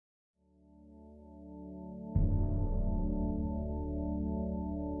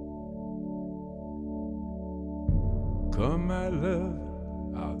Come, my love,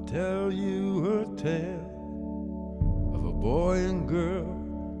 I'll tell you a tale of a boy and girl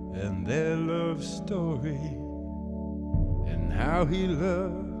and their love story, and how he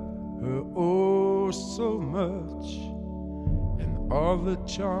loved her oh so much, and all the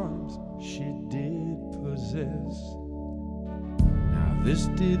charms she did possess. Now this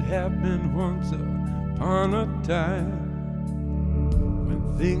did happen once upon a time,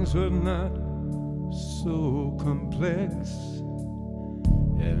 when things were not so complex,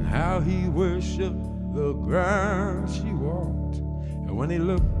 and how he worshipped the ground she walked, and when he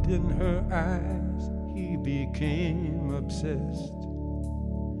looked in her eyes he became obsessed.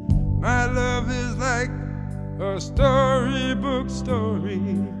 My love is like a storybook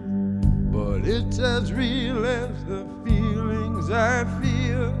story, but it's as real as the feelings I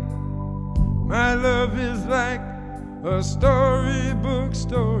feel. My love is like a storybook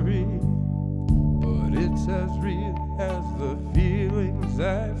story, but it's as real as the feelings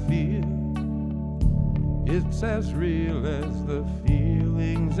I feel. It's as real as the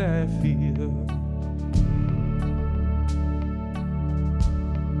feelings I feel.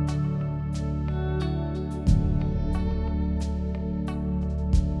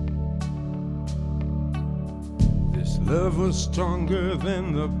 This love was stronger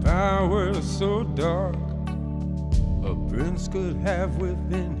than the power so dark a prince could have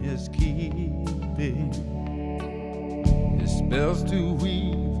within his keeping. His spells to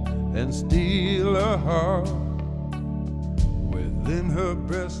weave and steal a heart within her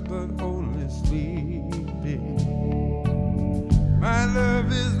breast, but only sleeping. My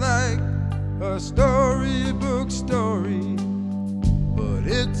love is like a storybook story, but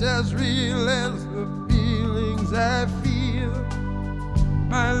it's as real as the feelings I feel.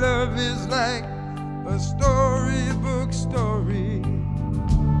 My love is like a storybook story,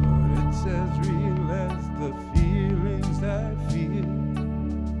 but it's as real as the feelings I feel.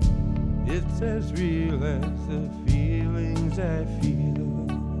 It's as real as the feelings I feel.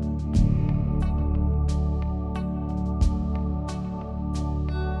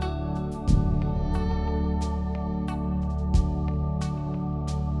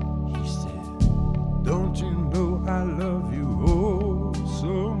 He said, don't you know I love you oh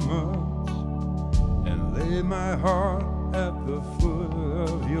so much, and lay my heart at the foot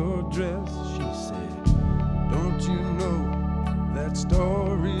of your dress. She said, don't you know that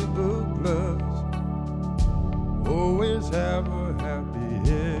storybook loves always have a happy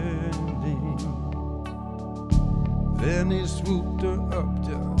ending? Then he swooped her up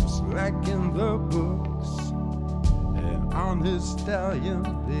just like in the books, and on his stallion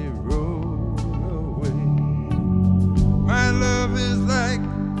they rode away. My love is like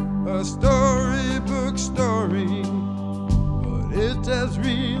a storybook story, but it's as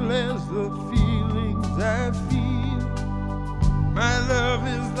real as the feelings I feel. My love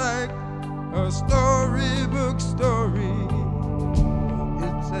is like a storybook story,